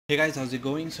Hey guys, how's it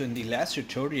going? So in the last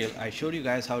tutorial I showed you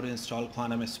guys how to install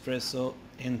Quantum ESPRESSO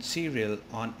in serial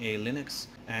on a Linux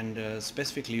and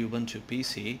specifically Ubuntu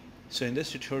PC. So in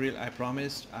this tutorial I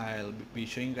promised I'll be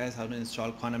showing you guys how to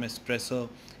install Quantum ESPRESSO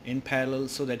in parallel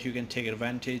so that you can take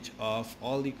advantage of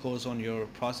all the cores on your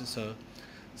processor.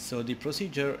 So the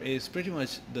procedure is pretty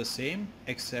much the same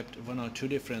except one or two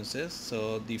differences.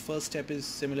 So the first step is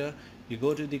similar. You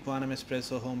go to the Quantum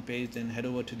ESPRESSO homepage, then head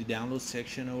over to the download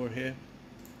section over here,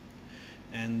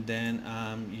 and then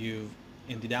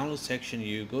in the download section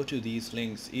you go to these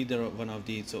links, either one of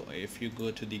these. So if you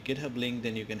go to the GitHub link,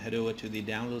 then you can head over to the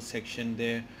download section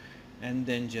there, and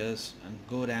then just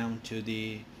go down to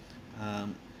the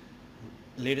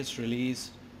latest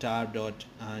release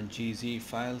tar.gz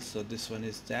file. So this one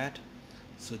is that,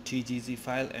 so tgz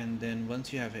file, and then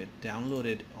once you have it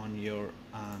downloaded on your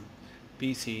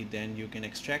PC, then you can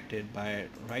extract it by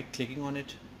right clicking on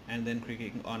it and then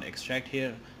clicking on extract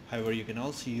here. However, you can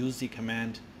also use the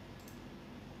command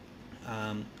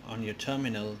on your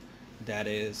terminal, that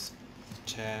is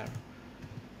tar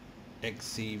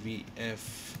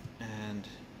xzvf, and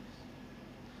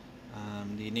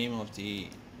the name of the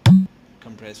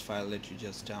compressed file that you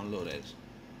just downloaded.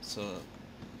 So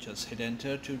just hit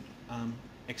enter to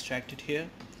extract it here,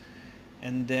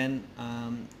 and then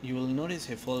you will notice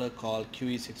a folder called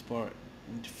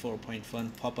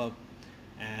QE64.1 pop up,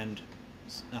 and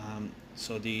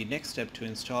so the next step to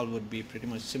install would be pretty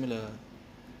much similar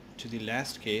to the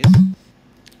last case.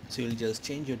 So you'll just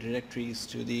change your directories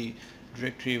to the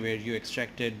directory where you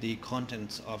extracted the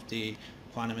contents of the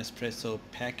Quantum ESPRESSO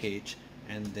package,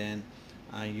 and then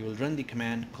you will run the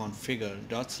command configure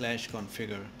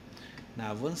 /configure.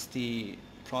 Now once the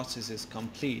process is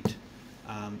complete,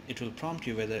 it will prompt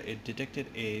you whether it detected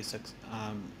a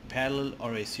parallel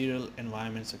or a serial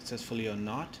environment successfully or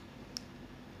not.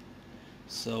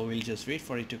 So we'll just wait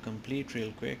for it to complete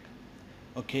real quick.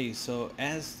 Okay, so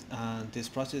as this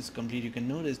process is complete, you can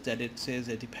notice that it says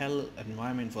that the parallel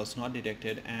environment was not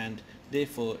detected, and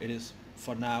therefore it is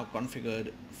for now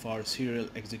configured for serial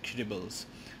executables.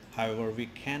 However, we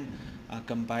can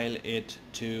compile it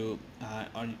to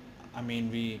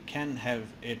we can have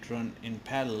it run in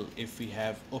parallel if we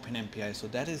have openmpi. So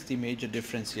that is the major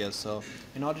difference here. So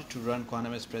in order to run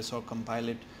Quantum ESPRESSO or compile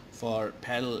it for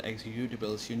parallel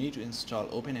executables, you need to install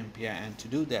openmpi, and to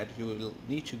do that you will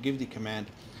need to give the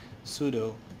command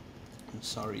sudo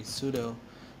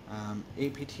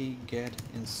apt-get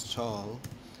install,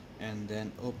 and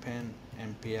then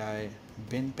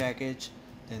openmpi-bin package,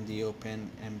 then the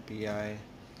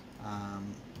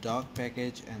openmpi-doc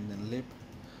package, and then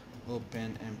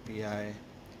libopenmpi-dev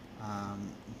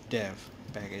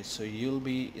package. So you'll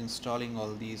be installing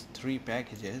all these three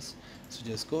packages. So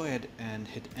just go ahead and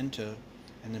hit enter,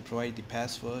 and then provide the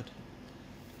password,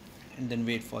 and then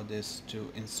wait for this to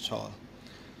install.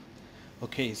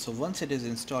 Okay, so once it is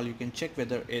installed, you can check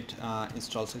whether it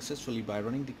installed successfully by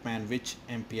running the command which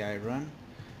mpi run,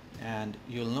 and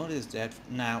you'll notice that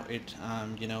now it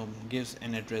gives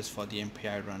an address for the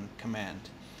mpi run command.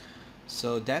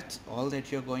 So that's all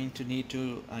that you're going to need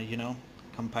to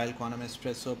compile Quantum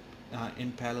ESPRESSO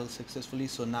in parallel successfully.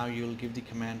 So now you'll give the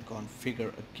command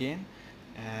configure again,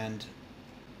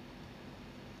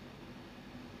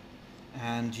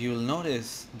 and you'll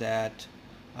notice that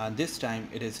this time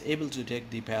it is able to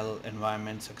detect the parallel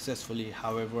environment successfully.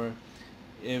 However,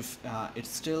 if it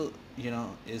still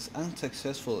is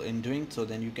unsuccessful in doing so,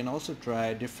 then you can also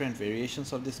try different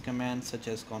variations of this command, such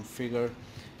as configure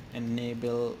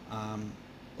enable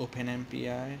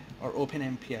openmpi or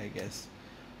openmpi, I guess,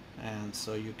 and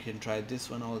so you can try this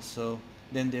one also.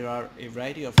 Then there are a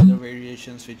variety of other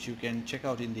variations which you can check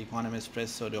out in the Quantum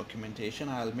ESPRESSO documentation.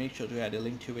 I'll make sure to add a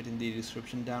link to it in the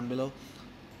description down below.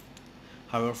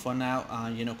 However, for now,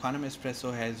 Quantum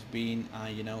ESPRESSO has been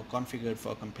configured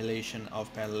for compilation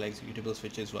of parallel executables,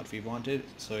 which is what we wanted.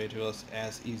 So it was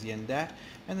as easy as that.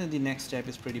 And then the next step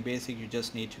is pretty basic. You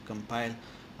just need to compile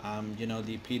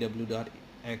the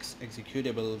pw.x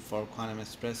executable for Quantum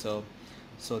ESPRESSO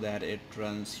so that it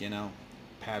runs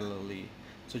parallelly.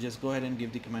 So just go ahead and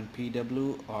give the command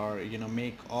pw, or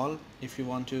make all if you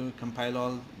want to compile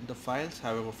all the files.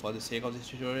 However, for the sake of this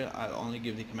tutorial, I'll only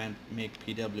give the command make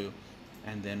pw,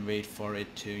 and then wait for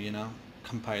it to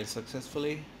compile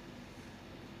successfully.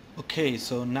 Okay,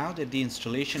 so now that the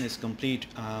installation is complete,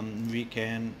 we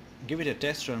can give it a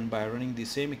test run by running the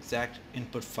same exact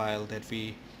input file that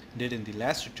we did in the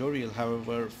last tutorial.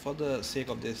 However, for the sake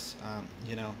of this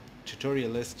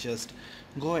tutorial, let's just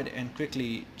go ahead and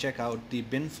quickly check out the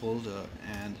bin folder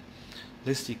and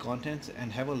list the contents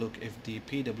and have a look if the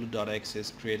pw.x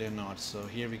is created or not. So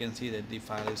here we can see that the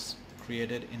file is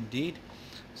created indeed.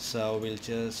 So we'll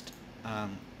just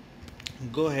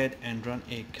go ahead and run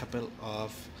a couple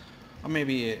of, or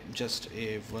maybe just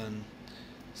a one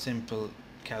simple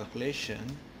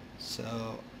calculation.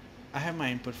 So I have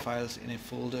my input files in a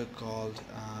folder called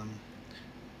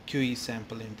QE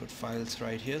sample input files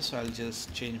right here, so I'll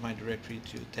just change my directory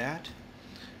to that,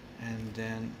 and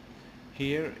then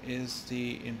here is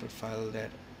the input file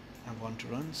that I want to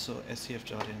run, so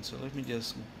scf.in. So let me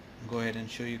just go ahead and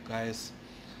show you guys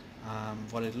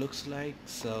what it looks like.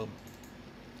 So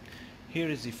here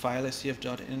is the file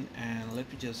scf.in, and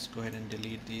let me just go ahead and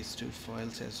delete these two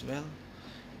files as well.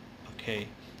 Okay,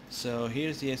 so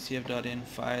here's the scf.in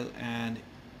file, and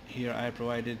here I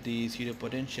provided the pseudo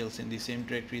potentials in the same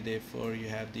directory, therefore you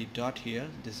have the dot here.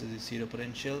 This is the pseudo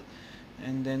potential,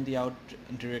 and then the out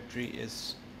directory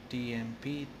is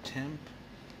tmp temp,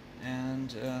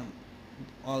 and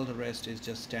all the rest is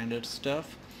just standard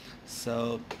stuff.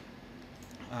 So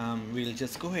we'll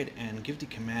just go ahead and give the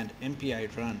command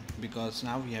mpi run, because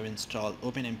now we have installed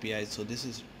openmpi, so this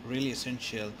is really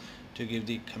essential to give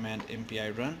the command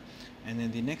mpi run. And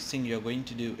then the next thing you're going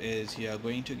to do is you are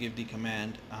going to give the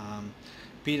command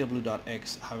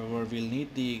pw.x. however, we'll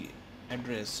need the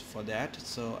address for that,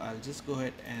 so I'll just go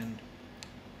ahead and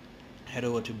head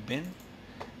over to bin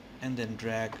and then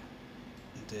drag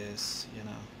this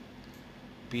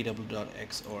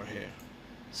pw.x over here.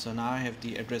 So now I have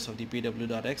the address of the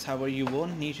pw.x. however, you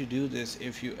won't need to do this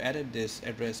if you added this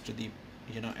address to the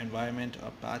environment or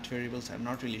path variables. I'm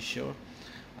not really sure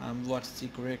what's the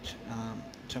correct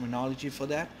terminology for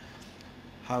that.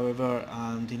 However,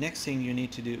 the next thing you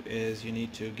need to do is you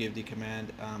need to give the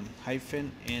command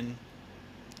hyphen in,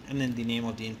 and then the name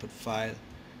of the input file,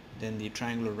 then the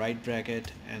triangular right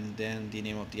bracket, and then the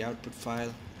name of the output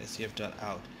file,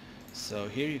 scf.out. So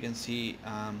here you can see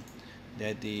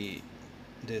that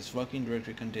this working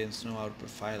directory contains no output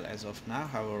file as of now.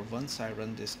 However, once I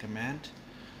run this command,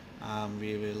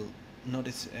 we will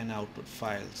notice an output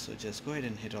file. So just go ahead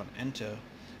and hit on enter,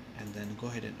 and then go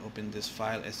ahead and open this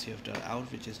file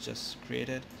scf.out, which is just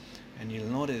created, and you'll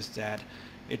notice that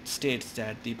it states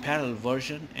that the parallel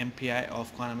version MPI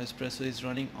of Quantum ESPRESSO is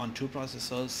running on 2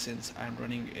 processors, since I'm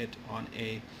running it on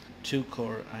a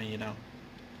 2-core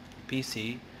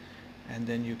PC. And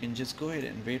then you can just go ahead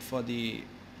and wait for the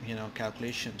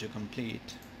calculation to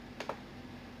complete.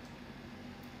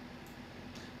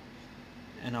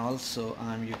 And also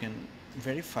you can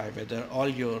verify whether all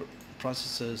your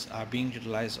processors are being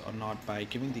utilized or not by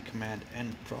giving the command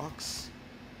nproc.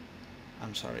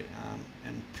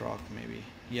 Nproc maybe,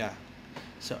 yeah.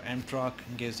 So nproc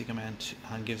gives the command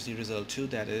gives the result 2,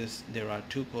 that is there are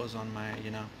 2 cores on my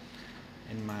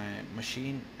in my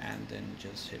machine, and then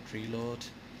just hit reload,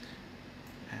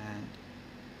 and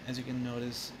as you can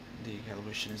notice the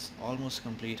calculation is almost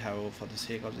complete. However, for the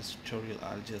sake of this tutorial,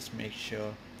 I'll just make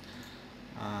sure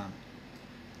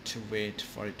to wait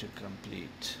for it to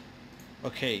complete.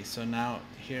 Okay, so now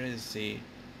here is the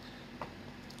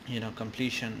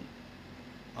completion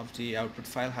of the output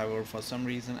file. However, for some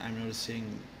reason I'm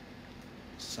noticing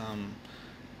some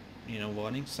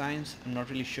warning signs. I'm not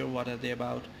really sure what are they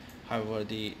about. However,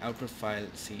 the output file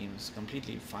seems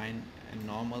completely fine and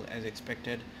normal as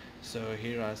expected. So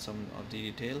here are some of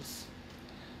the details.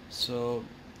 So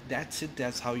that's it.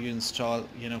 That's how you install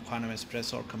Quantum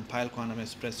ESPRESSO, or compile Quantum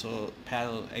ESPRESSO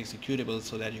parallel executable,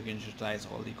 so that you can utilize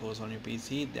all the cores on your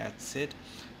PC. That's it.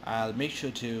 I'll make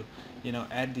sure to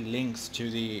add the links to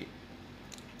the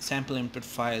sample input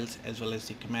files as well as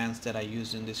the commands that I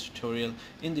used in this tutorial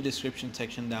in the description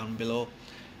section down below.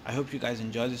 I hope you guys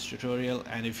enjoyed this tutorial,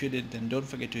 and if you did, then don't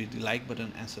forget to hit the like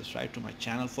button and subscribe to my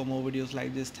channel for more videos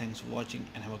like this. Thanks for watching,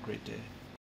 and have a great day.